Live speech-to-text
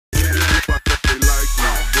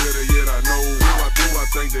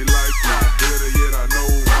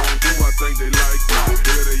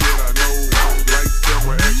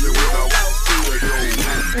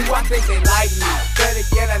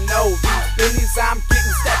know these pennies I'm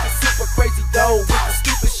getting stacking super crazy dough. With the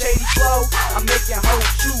stupid shady flow, I'm making whole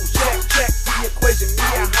shoes. Check the equation, me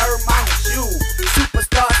and her minus you.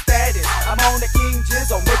 Superstar status, I'm on the King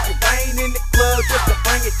Jizzo. Make it rain in the club just to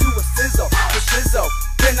bring it to a sizzle. The shizzo,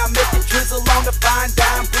 then I'm making drizzle on the fine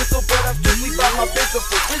dime bristle. But I'm strictly by my bizzle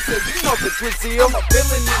for Rizzo. You know the Grizzle. I'm a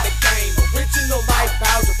villain in the game, original life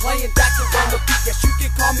Bowser. Playing doctor on the beat, yes you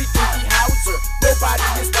can call me Doogie Howser.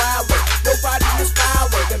 Nobody is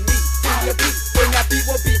wilder than me. Give me a beat.